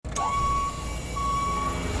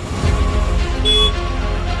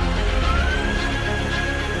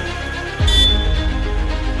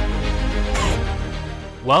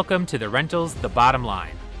Welcome to The Rentals, The Bottom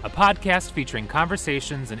Line, a podcast featuring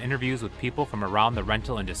conversations and interviews with people from around the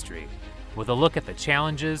rental industry, with a look at the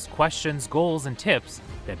challenges, questions, goals, and tips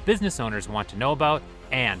that business owners want to know about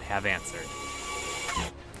and have answered.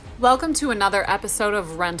 Welcome to another episode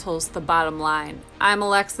of Rentals, The Bottom Line. I'm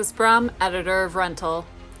Alexis Brum, editor of Rental.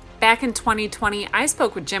 Back in 2020, I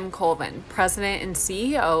spoke with Jim Colvin, president and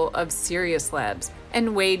CEO of Sirius Labs,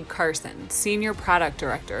 and Wade Carson, senior product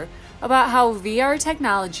director, about how VR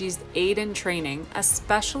technologies aid in training,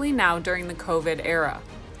 especially now during the COVID era.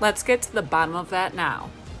 Let's get to the bottom of that now.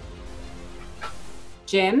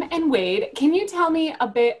 Jim and Wade, can you tell me a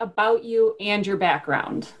bit about you and your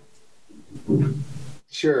background?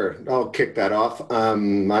 Sure, I'll kick that off.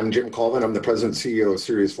 I'm Jim Colvin. I'm the president and CEO of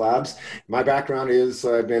Sirius Labs. My background is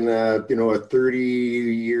I've been a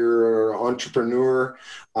 30-year entrepreneur,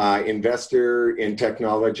 investor in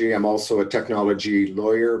technology. I'm also a technology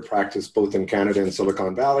lawyer, practice both in Canada and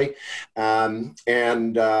Silicon Valley.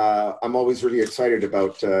 And I'm always really excited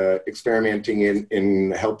about experimenting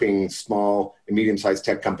in helping small and medium-sized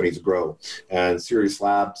tech companies grow. And Sirius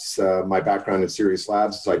Labs, my background at Sirius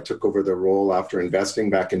Labs is I took over the role after investing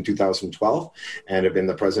back in 2012 and have been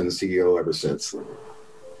the president and CEO ever since.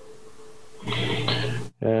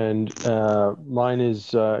 And mine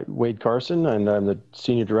is Wade Carson, and I'm the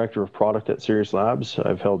Senior Director of Product at Sirius Labs.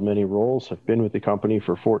 I've held many roles. I've been with the company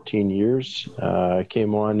for 14 years. I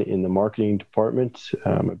came on in the marketing department.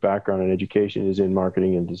 My background in education is in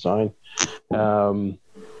marketing and design.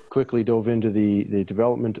 Quickly dove into the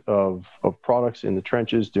development of products in the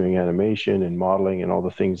trenches, doing animation and modeling and all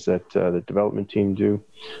the things that the development team do,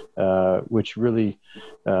 which really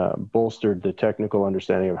bolstered the technical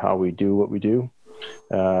understanding of how we do what we do.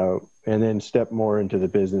 And then step more into the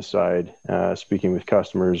business side, speaking with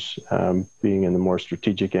customers, being in the more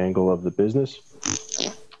strategic angle of the business.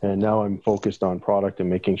 And now I'm focused on product and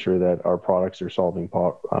making sure that our products are solving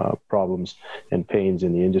problems and pains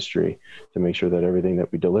in the industry to make sure that everything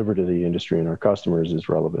that we deliver to the industry and our customers is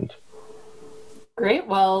relevant. Great.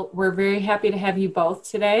 Well, we're very happy to have you both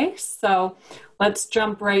today. So let's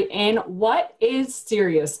jump right in. What is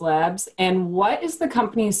Sirius Labs and what is the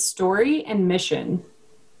company's story and mission?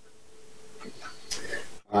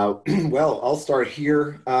 Well, I'll start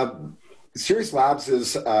here. Sirius Labs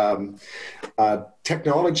is a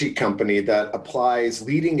technology company that applies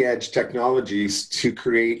leading edge technologies to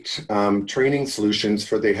create training solutions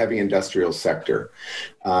for the heavy industrial sector.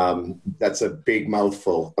 That's a big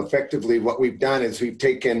mouthful. Effectively, what we've done is we've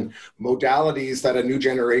taken modalities that a new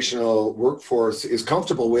generational workforce is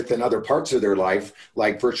comfortable with in other parts of their life,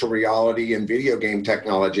 like virtual reality and video game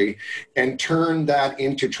technology, and turned that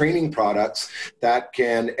into training products that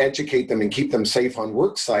can educate them and keep them safe on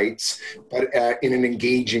work sites, but in an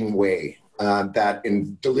engaging way. That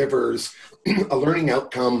delivers a learning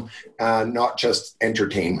outcome, not just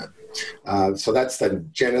entertainment. So that's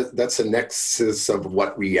the nexus of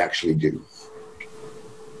what we actually do.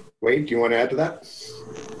 Wade, do you want to add to that?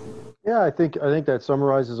 Yeah, I think that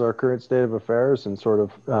summarizes our current state of affairs and sort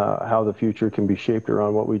of how the future can be shaped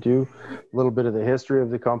around what we do. A little bit of the history of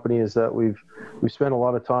the company is that we spent a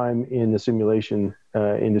lot of time in the simulation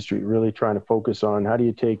industry, really trying to focus on how do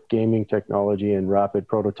you take gaming technology and rapid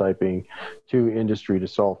prototyping to industry to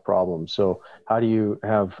solve problems. So how do you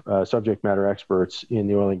have subject matter experts in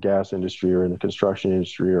the oil and gas industry or in the construction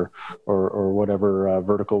industry or whatever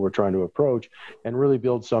vertical we're trying to approach and really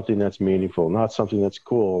build something that's meaningful, not something that's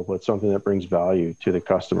cool, but something that brings value to the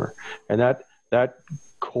customer. And that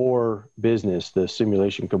core business, the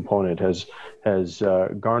simulation component, has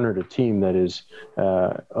garnered a team that is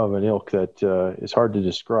of an ilk that is hard to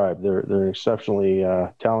describe. They're an exceptionally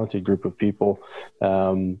talented group of people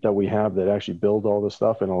that we have that actually build all this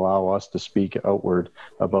stuff and allow us to speak outward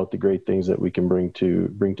about the great things that we can bring to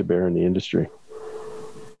bear in the industry.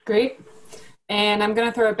 Great. And I'm going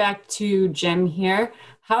to throw it back to Jim here.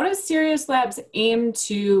 How does Sirius Labs aim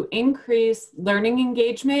to increase learning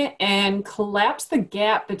engagement and collapse the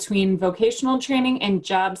gap between vocational training and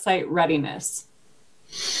job site readiness?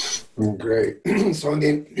 Great. So on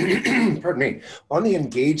the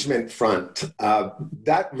engagement front,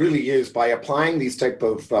 that really is by applying these type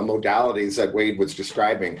of modalities that Wade was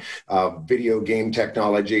describing, video game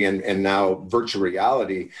technology and now virtual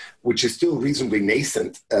reality, which is still reasonably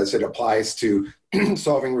nascent as it applies to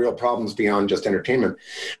solving real problems beyond just entertainment.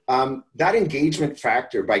 That engagement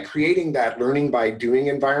factor, by creating that learning by doing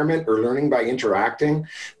environment or learning by interacting,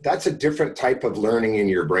 that's a different type of learning in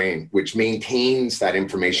your brain, which maintains that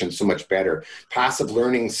information so much better. Passive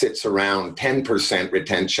learning sits around 10%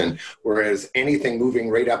 retention, whereas anything moving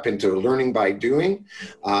right up into learning by doing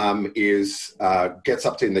gets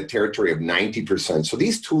up to in the territory of 90%. So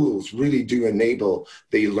these tools really do enable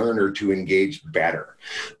the learner to engage better.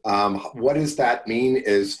 What does that mean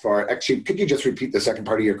as far, actually, could you just repeat the second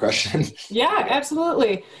part of your question? Yeah,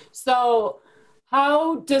 absolutely. So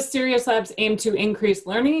how does Serious Labs aim to increase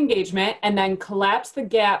learning engagement and then collapse the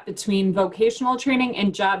gap between vocational training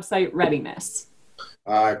and job site readiness?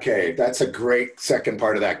 Okay, that's a great second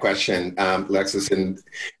part of that question, Alexis. And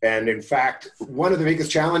in fact, one of the biggest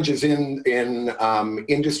challenges in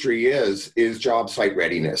industry is job site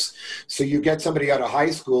readiness. So you get somebody out of high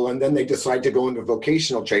school and then they decide to go into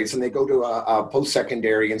vocational trades and they go to a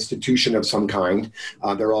post-secondary institution of some kind.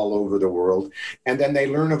 They're all over the world. And then they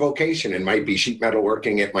learn a vocation. It might be sheet metal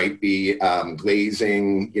working, it might be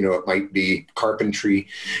glazing, it might be carpentry.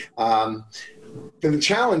 The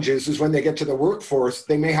challenge is when they get to the workforce,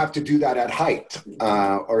 they may have to do that at height,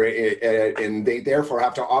 and they therefore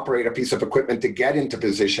have to operate a piece of equipment to get into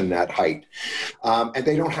position at height. And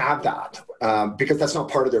they don't have that because that's not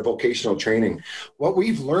part of their vocational training. What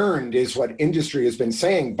we've learned is what industry has been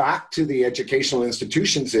saying back to the educational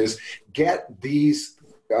institutions is get these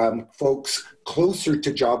folks closer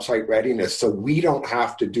to job site readiness so we don't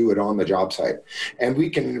have to do it on the job site. And we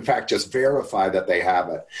can, in fact, just verify that they have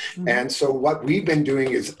it. Mm-hmm. And so what we've been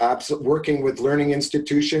doing is working with learning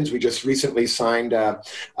institutions. We just recently signed an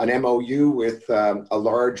MOU with a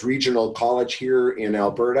large regional college here in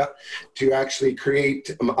Alberta to actually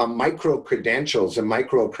create micro-credentials and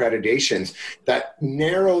micro-accreditations that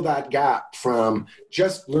narrow that gap from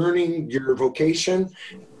just learning your vocation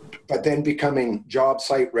but then becoming job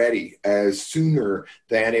site ready as sooner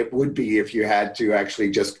than it would be if you had to actually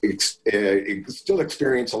just still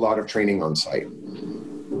experience a lot of training on site.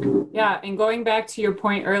 Yeah, and going back to your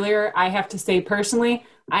point earlier, I have to say personally,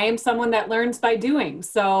 I am someone that learns by doing.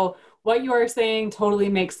 So what you are saying totally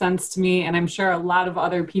makes sense to me, and I'm sure a lot of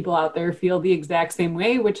other people out there feel the exact same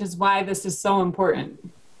way, which is why this is so important.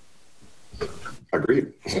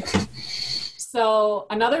 Agreed. So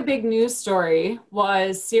another big news story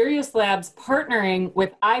was Serious Labs partnering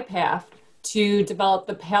with iPath to develop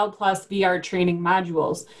the PAL Plus VR training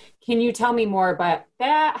modules. Can you tell me more about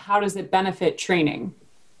that? How does it benefit training?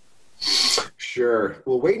 Sure.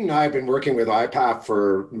 Well, Wade and I have been working with iPath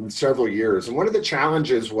for several years. And one of the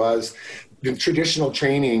challenges was the traditional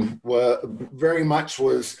training very much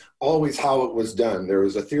was always how it was done. There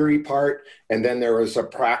was a theory part, and then there was a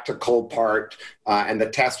practical part, and the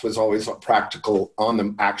test was always practical on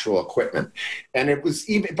the actual equipment. And it was,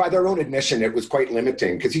 even by their own admission, it was quite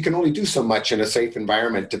limiting because you can only do so much in a safe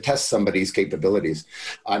environment to test somebody's capabilities.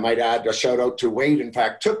 I might add a shout out to Wade, in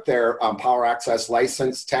fact, took their Power Access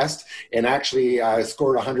license test and actually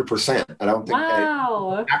scored 100%. I don't think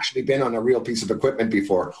they'd actually been on a real piece of equipment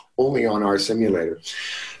before, only on our simulator.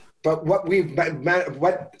 But what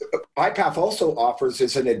iPath also offers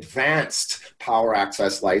is an advanced Power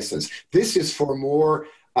Access license. This is for more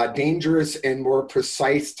dangerous and more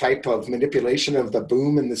precise type of manipulation of the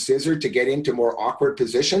boom and the scissor to get into more awkward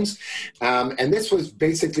positions. And this was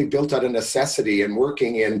basically built out of necessity and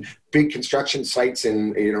working in big construction sites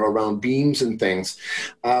in, around beams and things.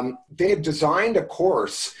 They had designed a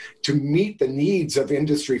course to meet the needs of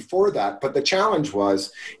industry for that. But the challenge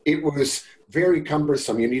was it was very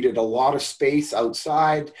cumbersome. You needed a lot of space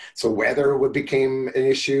outside, so weather became an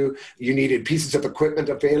issue. You needed pieces of equipment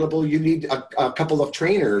available. You need a couple of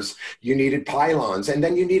trainers. You needed pylons, and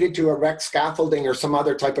then you needed to erect scaffolding or some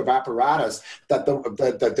other type of apparatus that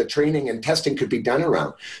the training and testing could be done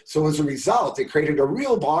around. So as a result, it created a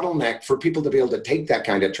real bottleneck for people to be able to take that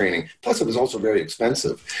kind of training. Plus, it was also very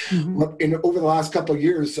expensive. Mm-hmm. Over the last couple of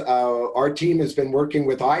years, our team has been working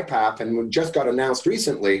with iPath, and we just got announced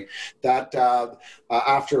recently that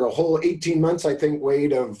after a whole 18 months, I think,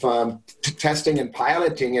 Wade, of testing and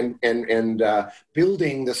piloting and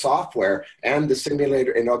building the software and the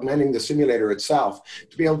simulator and augmenting the simulator itself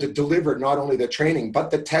to be able to deliver not only the training, but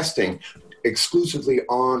the testing exclusively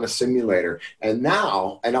on a simulator. And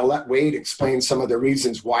now, and I'll let Wade explain some of the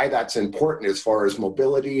reasons why that's important as far as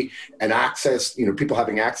mobility and access, people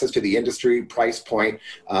having access to the industry, price point,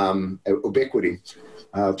 ubiquity.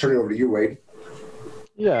 I'll turn it over to you, Wade.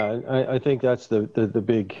 Yeah, I think that's the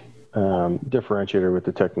big differentiator with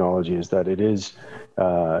the technology is that it is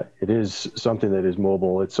something that is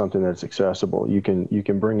mobile. It's something that's accessible. You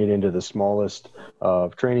can bring it into the smallest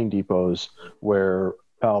of training depots where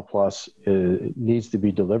PAL Plus needs to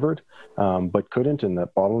be delivered, but couldn't, and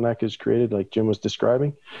that bottleneck is created, like Jim was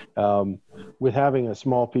describing. With having a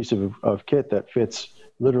small piece of kit that fits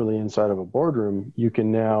literally inside of a boardroom, you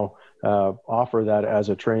can now offer that as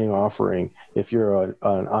a training offering. If you're an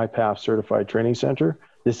IPAF certified training center,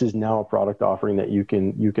 this is now a product offering that you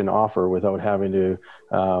can offer without having to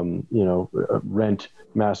rent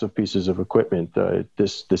massive pieces of equipment.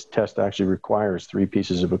 This test actually requires 3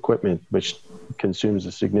 pieces of equipment, which consumes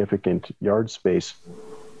a significant yard space.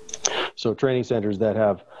 So training centers that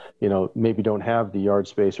have, maybe don't have the yard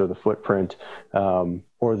space or the footprint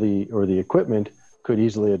or the equipment could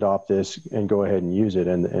easily adopt this and go ahead and use it.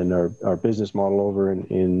 And our business model over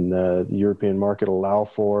in the European market allow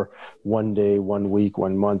for 1 day, 1 week,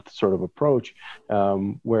 1 month sort of approach,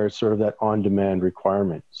 where it's sort of that on-demand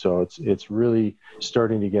requirement. So it's really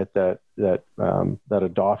starting to get that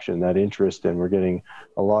adoption, that interest, and we're getting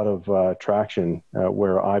a lot of traction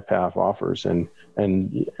where IPAF offers. And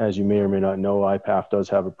as you may or may not know, IPAF does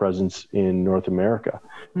have a presence in North America,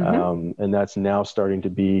 and that's now starting to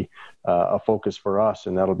be a focus for us,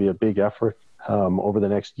 and that'll be a big effort over the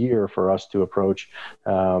next year for us to approach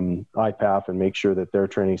IPAF and make sure that their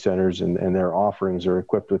training centers and their offerings are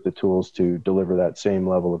equipped with the tools to deliver that same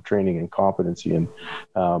level of training and competency and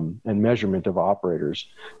measurement of operators.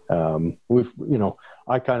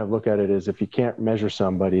 I kind of look at it as if you can't measure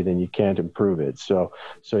somebody, then you can't improve it. So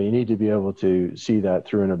you need to be able to see that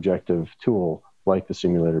through an objective tool like the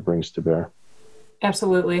simulator brings to bear.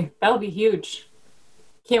 Absolutely. That'll be huge.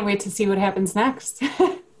 Can't wait to see what happens next.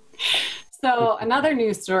 So another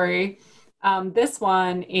news story, this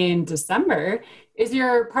one in December, is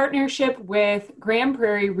your partnership with Grand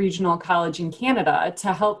Prairie Regional College in Canada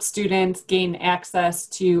to help students gain access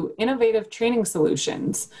to innovative training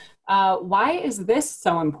solutions. Why is this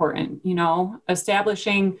so important?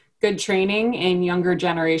 Establishing good training in younger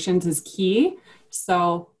generations is key.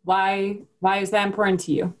 So why is that important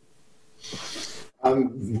to you?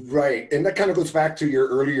 Right. And that kind of goes back to your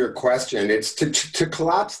earlier question. It's to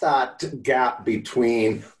collapse that gap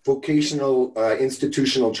between vocational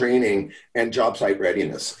institutional training and job site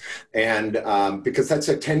readiness. And because that's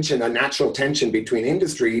a natural tension between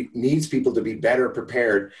industry needs people to be better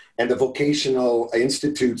prepared and the vocational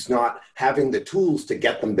institutes not having the tools to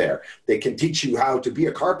get them there. They can teach you how to be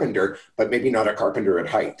a carpenter, but maybe not a carpenter at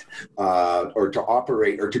height, or to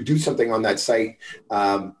operate or to do something on that site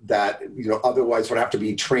that otherwise would have to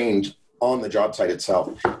be trained on the job site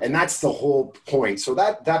itself. And that's the whole point. So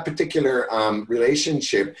that particular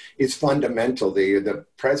relationship is fundamental. The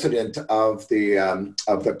president of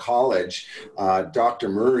the college, Dr.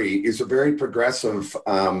 Murray, is a very progressive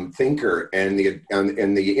thinker in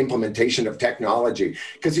the implementation of technology,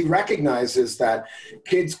 because he recognizes that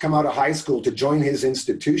kids come out of high school to join his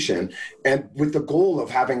institution and with the goal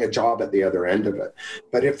of having a job at the other end of it.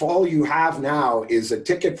 But if all you have now is a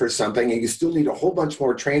ticket for something and you still need a whole bunch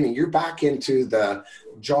more training, you're back into the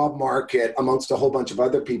job market amongst a whole bunch of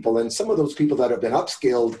other people. And some of those people that have been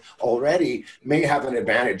upskilled already may have an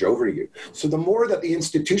advantage over you. So the more that the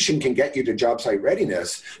institution can get you to job site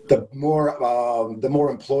readiness, the more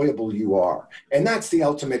employable you are. And that's the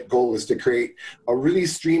ultimate goal, is to create a really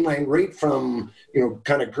streamlined right from,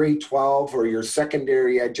 kind of grade 12 or your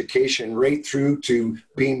secondary education right through to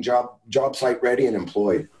being job site ready and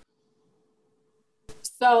employed.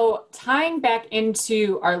 So tying back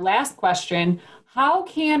into our last question, how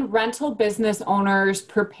can rental business owners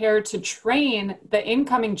prepare to train the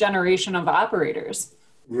incoming generation of operators?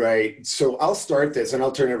 Right. So I'll start this and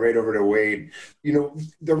I'll turn it right over to Wade.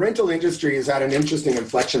 The rental industry is at an interesting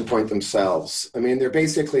inflection point themselves. I mean, they're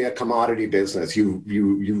basically a commodity business.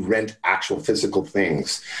 You rent actual physical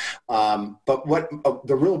things. But what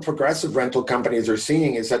the real progressive rental companies are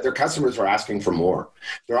seeing is that their customers are asking for more.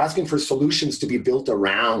 They're asking for solutions to be built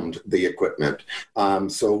around the equipment.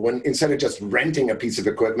 So when instead of just renting a piece of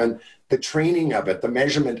equipment, the training of it, the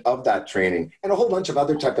measurement of that training, and a whole bunch of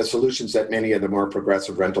other type of solutions that many of the more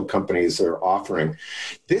progressive rental companies are offering.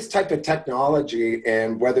 This type of technology,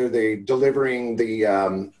 and whether they're delivering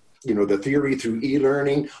the theory through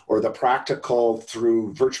e-learning or the practical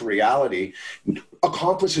through virtual reality,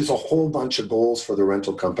 accomplishes a whole bunch of goals for the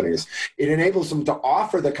rental companies. It enables them to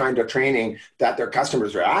offer the kind of training that their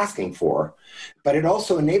customers are asking for, but it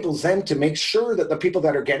also enables them to make sure that the people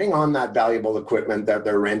that are getting on that valuable equipment that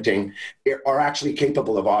they're renting are actually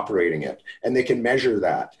capable of operating it, and they can measure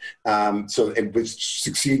that. So it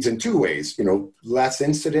succeeds in two ways, less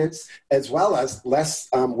incidents as well as less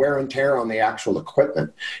wear and tear on the actual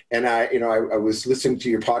equipment. And I was listening to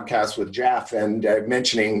your podcast with Jeff and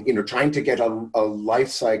mentioning, trying to get a life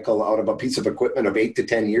cycle out of a piece of equipment of 8 to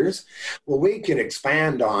 10 years. Well, we can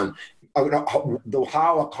expand on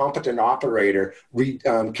how a competent operator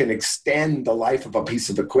can extend the life of a piece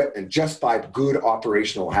of equipment just by good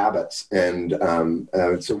operational habits. And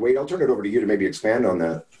so Wade, I'll turn it over to you to maybe expand on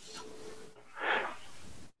that.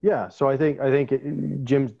 Yeah, so I think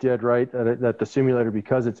Jim's dead right that the simulator,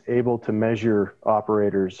 because it's able to measure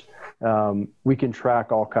operators, we can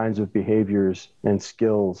track all kinds of behaviors and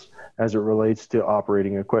skills as it relates to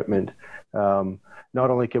operating equipment. Not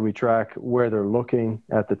only can we track where they're looking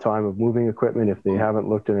at the time of moving equipment, if they haven't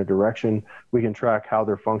looked in a direction, we can track how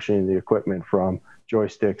they're functioning the equipment, from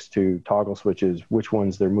joysticks to toggle switches, which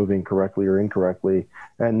ones they're moving correctly or incorrectly,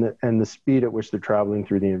 and the speed at which they're traveling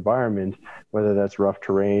through the environment, whether that's rough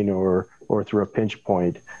terrain or through a pinch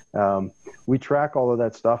point. We track all of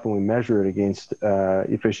that stuff and we measure it against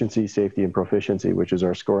efficiency, safety, and proficiency, which is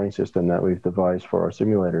our scoring system that we've devised for our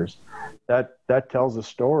simulators. That tells a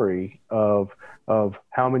story of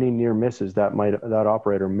how many near misses that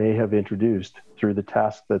operator may have introduced through the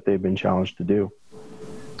task that they've been challenged to do.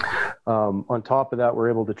 On top of that, we're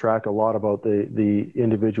able to track a lot about the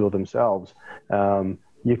individual themselves.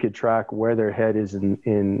 You could track where their head is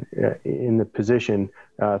in the position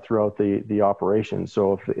throughout the operation.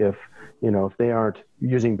 So if they aren't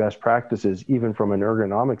using best practices, even from an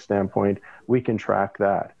ergonomic standpoint, we can track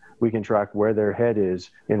that. We can track where their head is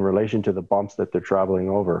in relation to the bumps that they're traveling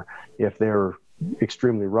over. If they're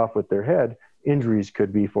extremely rough with their head, injuries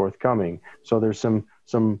could be forthcoming. So there's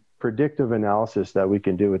some predictive analysis that we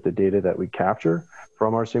can do with the data that we capture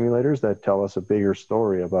from our simulators that tell us a bigger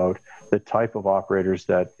story about the type of operators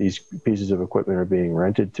that these pieces of equipment are being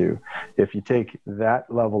rented to. If you take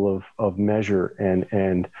that level of measure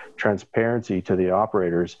and transparency to the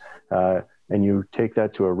operators, and you take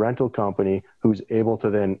that to a rental company who's able to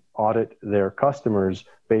then audit their customers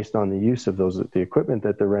based on the use of the equipment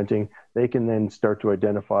that they're renting, they can then start to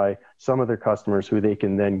identify some of their customers who they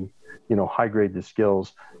can then, high grade the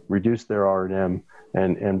skills, reduce their R&M,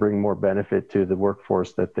 and bring more benefit to the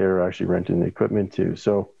workforce that they're actually renting the equipment to.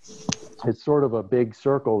 So it's sort of a big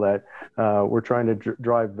circle that we're trying to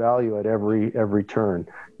drive value at every turn.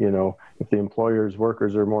 If the employer's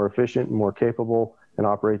workers are more efficient and more capable and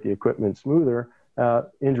operate the equipment smoother,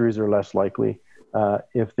 injuries are less likely.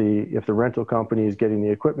 If the rental company is getting the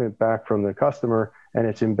equipment back from the customer and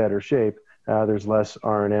it's in better shape, there's less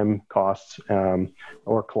R&M costs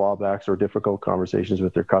or clawbacks or difficult conversations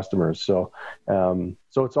with their customers. So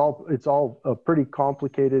it's all a pretty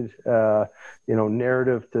complicated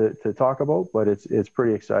narrative to talk about, but it's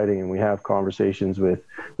pretty exciting, and we have conversations with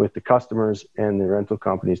the customers and the rental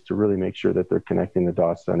companies to really make sure that they're connecting the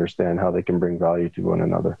dots to understand how they can bring value to one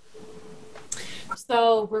another.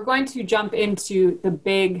 So we're going to jump into the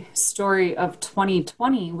big story of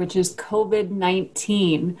 2020, which is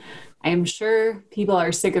COVID-19. I am sure people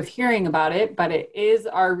are sick of hearing about it, but it is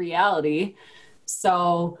our reality.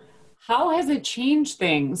 So how has it changed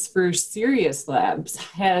things for Sirius Labs?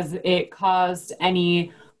 Has it caused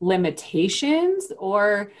any limitations,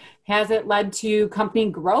 or has it led to company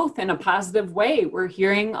growth in a positive way? We're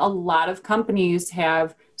hearing a lot of companies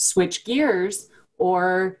have switched gears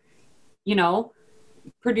or,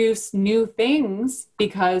 produce new things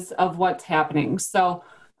because of what's happening. So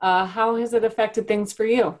how has it affected things for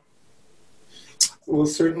you? Well,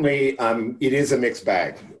 certainly, it is a mixed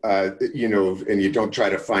bag, and you don't try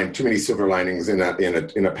to find too mmany silver linings in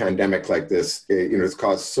a pandemic like this. It's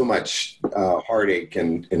caused so much heartache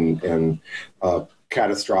and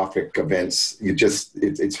catastrophic events.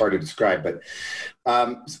 It's hard to describe, but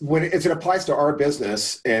when it applies to our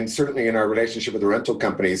business, and certainly in our relationship with the rental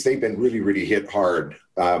companies, they've been really, really hit hard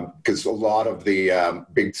because a lot of the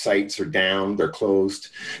big sites are down, they're closed.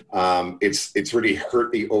 It's really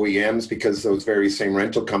hurt the OEMs because those very same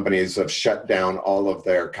rental companies have shut down all of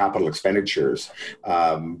their capital expenditures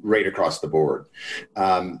right across the board.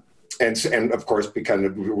 And of course, because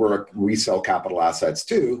we sell capital assets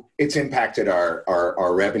too, it's impacted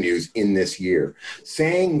our revenues in this year.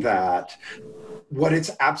 Saying that, what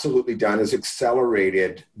it's absolutely done is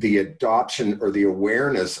accelerated the adoption or the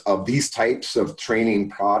awareness of these types of training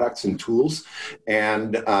products and tools,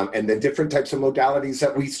 and the different types of modalities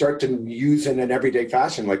that we start to use in an everyday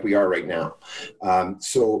fashion like we are right now.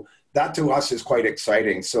 So that to us is quite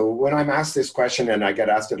exciting. So when I'm asked this question, and I get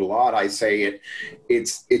asked it a lot, I say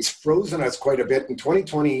it's frozen us quite a bit. And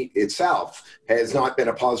 2020 itself has not been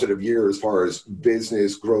a positive year as far as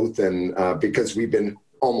business growth, and because we've been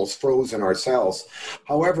almost frozen ourselves.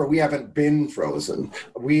 However, we haven't been frozen.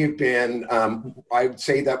 We've been, I would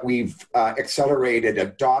say that we've accelerated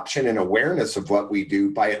adoption and awareness of what we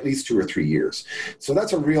do by at least 2 or 3 years. So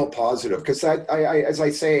that's a real positive, because I, as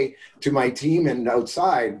I say to my team and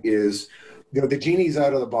outside, is the genie's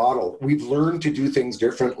out of the bottle. We've learned to do things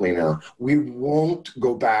differently now. We won't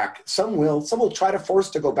go back. Some will try to force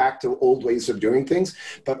to go back to old ways of doing things.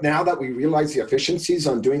 But now that we realize the efficiencies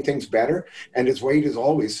on doing things better, and as Wade has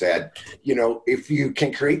always said, if you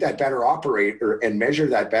can create that better operator and measure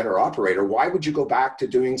that better operator, why would you go back to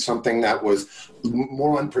doing something that was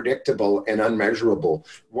more unpredictable and unmeasurable?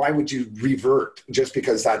 Why would you revert just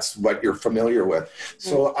because that's what you're familiar with?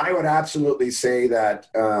 So I would absolutely say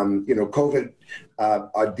that, COVID,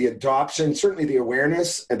 the adoption, certainly the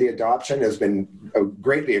awareness and the adoption has been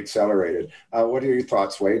greatly accelerated. What are your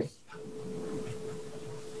thoughts, Wade?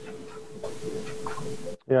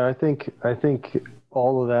 Yeah, I think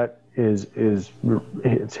all of that is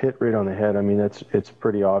it's hit right on the head. I mean, it's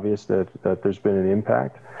pretty obvious that there's been an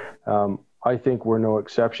impact. I think we're no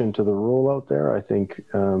exception to the rule out there. I think,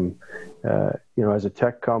 as a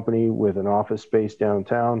tech company with an office space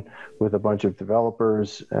downtown, with a bunch of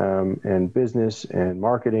developers and business and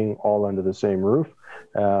marketing all under the same roof,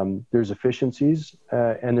 there's efficiencies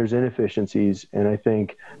and there's inefficiencies. And I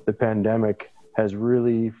think the pandemic has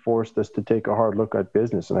really forced us to take a hard look at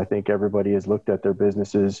business. And I think everybody has looked at their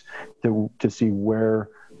businesses to see where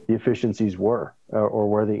the efficiencies were or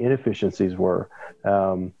where the inefficiencies were.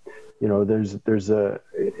 I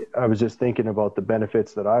was just thinking about the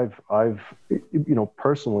benefits that I've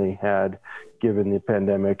personally had given the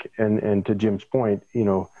pandemic, and to Jim's point,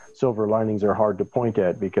 silver linings are hard to point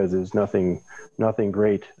at because there's nothing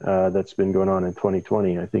great that's been going on in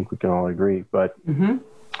 2020. I think we can all agree, but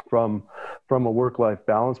from a work-life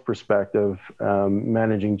balance perspective,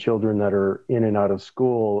 managing children that are in and out of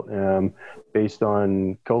school based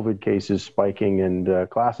on COVID cases spiking and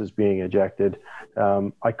classes being ejected,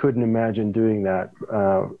 I couldn't imagine doing that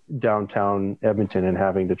downtown Edmonton and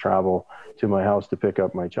having to travel to my house to pick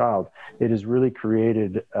up my child. It has really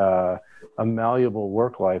created a malleable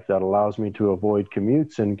work life that allows me to avoid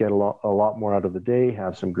commutes and get a lot more out of the day,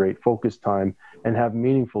 have some great focus time, and have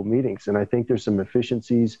meaningful meetings. And I think there's some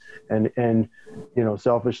efficiencies and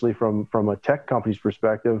selfishly from a tech company's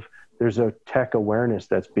perspective, there's a tech awareness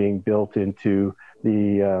that's being built into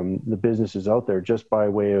the businesses out there just by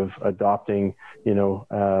way of adopting,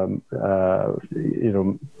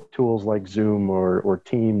 tools like Zoom or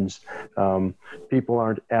Teams. People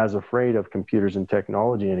aren't as afraid of computers and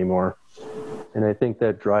technology anymore. And I think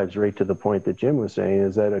that drives right to the point that Jim was saying,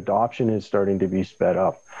 is that adoption is starting to be sped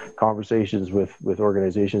up. Conversations with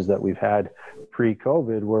organizations that we've had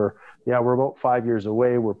pre-COVID were, we're about 5 years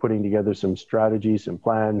away. We're putting together some strategies, some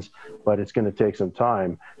plans, but it's going to take some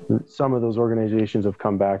time. Some of those organizations have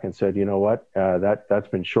come back and said, you know what, that's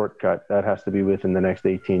been shortcut. That has to be within the next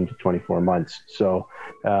 18 to 24 months. So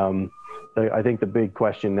I think the big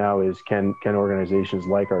question now is, can organizations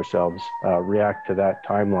like ourselves react to that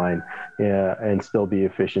timeline and still be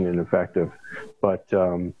efficient and effective? But,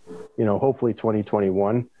 hopefully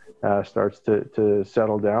 2021 starts to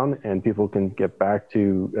settle down and people can get back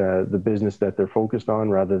to the business that they're focused on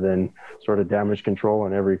rather than sort of damage control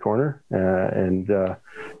on every corner and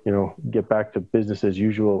get back to business as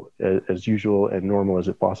usual and normal as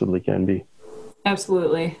it possibly can be.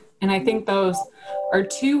 Absolutely. And I think those are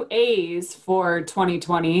 2 A's for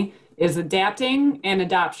 2020 is adapting and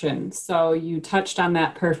adoption. So you touched on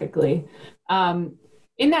that perfectly. In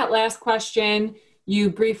that last question,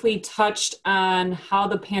 you briefly touched on how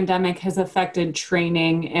the pandemic has affected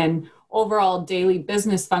training and overall daily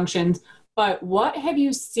business functions. But what have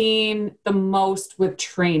you seen the most with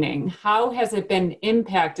training? How has it been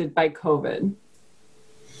impacted by COVID?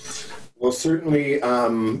 Well, certainly,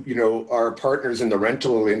 our partners in the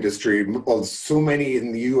rental industry, well, so many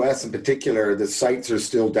in the U.S. in particular, the sites are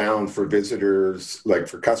still down for visitors, like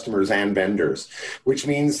for customers and vendors, which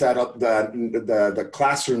means that the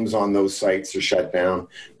classrooms on those sites are shut down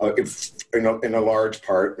in a large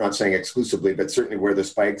part, not saying exclusively, but certainly where the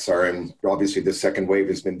spikes are. And obviously the second wave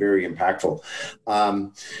has been very impactful.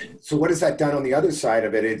 So what has that done on the other side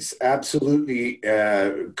of it? It's absolutely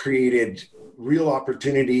created real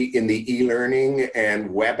opportunity in the e-learning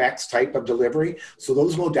and WebEx type of delivery. So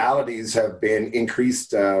those modalities have been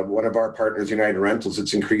increased. One of our partners, United Rentals,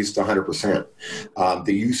 it's increased 100%.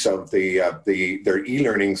 The use of their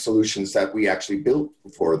e-learning solutions that we actually built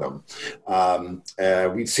for them.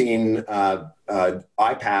 We've seen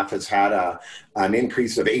IPAF has had an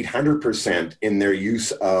increase of 800% in their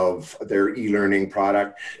use of their e-learning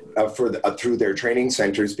product through their training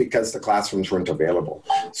centers because the classrooms weren't available.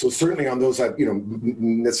 So certainly on those,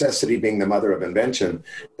 necessity being the mother of invention,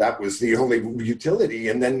 that was the only utility.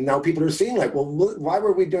 And then now people are seeing like, well, why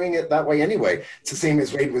were we doing it that way anyway? It's the same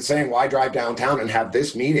as Wade was saying, why drive downtown and have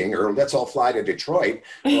this meeting, or let's all fly to Detroit,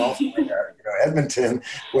 or all fly to Edmonton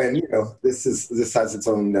when, this has its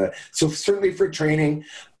own, so certainly for training,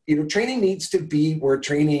 training needs to be where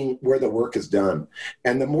the work is done.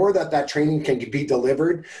 And the more that training can be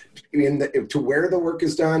delivered to where the work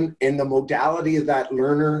is done in the modality that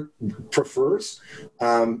learner prefers,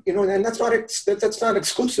 and that's not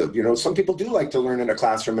exclusive. Some people do like to learn in a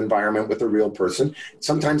classroom environment with a real person.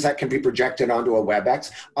 Sometimes that can be projected onto a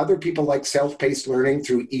WebEx. Other people like self-paced learning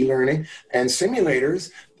through e-learning, and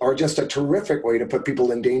simulators are just a terrific way to put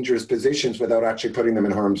people in dangerous positions without actually putting them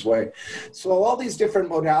in harm's way. So all these different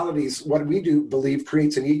modalities, what we do believe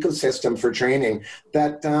creates an ecosystem for training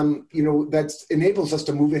that, that enables us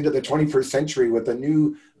to move into the 21st century with a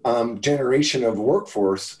new generation of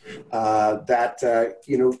workforce that,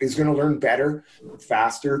 is going to learn better,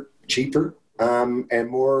 faster, cheaper, and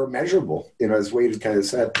more measurable, as Wade kind of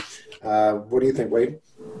said. What do you think, Wade?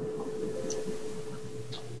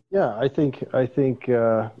 Yeah, I think it's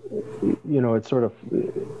sort of,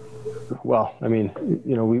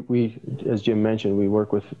 we as Jim mentioned, we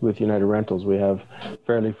work with United Rentals. We have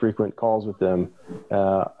fairly frequent calls with them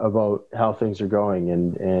about how things are going,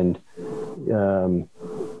 and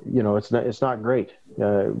it's not great.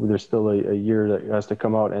 There's still a year that has to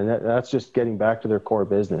come out, and that's just getting back to their core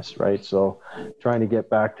business, right? So trying to get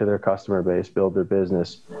back to their customer base, build their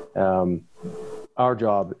business. Our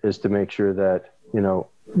job is to make sure that,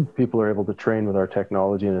 people are able to train with our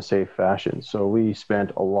technology in a safe fashion. So we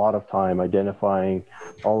spent a lot of time identifying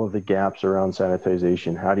all of the gaps around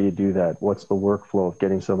sanitization. How do you do that? What's the workflow of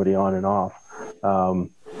getting somebody on and off?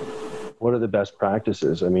 What are the best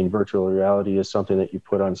practices? I mean, virtual reality is something that you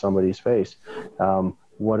put on somebody's face.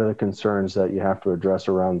 What are the concerns that you have to address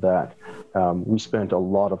around that? We spent a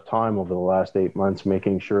lot of time over the last 8 months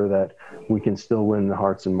making sure that we can still win the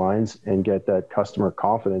hearts and minds and get that customer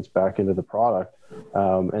confidence back into the product.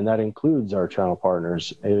 And that includes our channel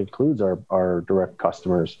partners. It includes our direct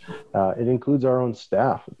customers. It includes our own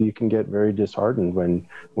staff. You can get very disheartened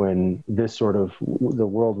when this sort of the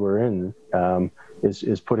world we're in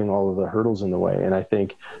is putting all of the hurdles in the way. And I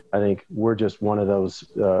think we're just one of those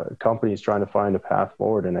companies trying to find a path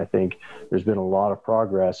forward. And I think there's been a lot of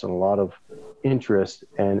progress and a lot of interest.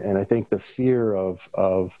 And I think the fear of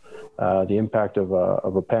the impact of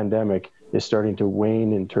a pandemic is starting to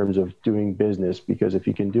wane in terms of doing business, because if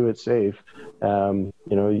you can do it safe, you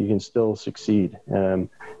can still succeed.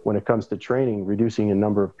 When it comes to training, reducing a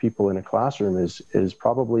number of people in a classroom is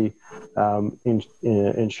probably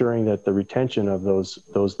ensuring that the retention of those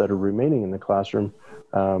that are remaining in the classroom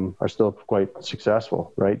are still quite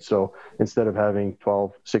successful, right? So instead of having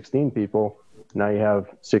 12, 16 people, now you have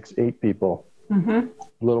 6, 8 people. Mm-hmm.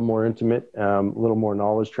 A little more intimate, a little more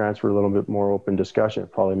knowledge transfer, a little bit more open discussion.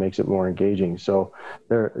 It probably makes it more engaging. So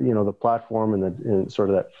there, the platform and sort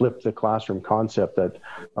of that flip the classroom concept that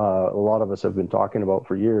a lot of us have been talking about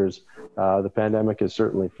for years, the pandemic has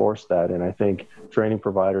certainly forced that. And I think training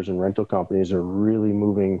providers and rental companies are really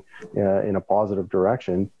moving in a positive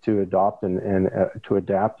direction to adopt and to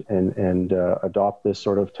adapt and adopt this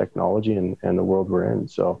sort of technology and the world we're in.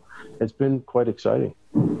 So it's been quite exciting.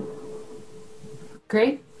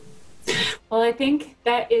 Great. Well, I think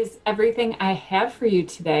that is everything I have for you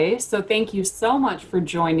today. So thank you so much for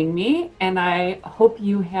joining me. And I hope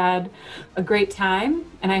you had a great time.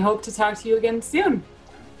 And I hope to talk to you again soon.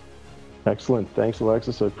 Excellent. Thanks,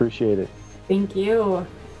 Alexis. I appreciate it. Thank you.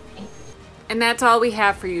 And that's all we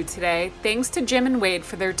have for you today. Thanks to Jim and Wade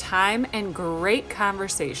for their time and great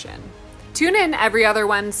conversation. Tune in every other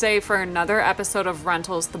Wednesday for another episode of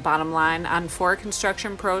Rentals The Bottom Line on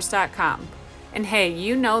forconstructionpros.com. And hey,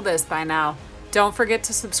 you know this by now. Don't forget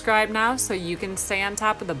to subscribe now so you can stay on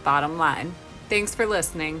top of the bottom line. Thanks for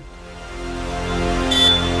listening.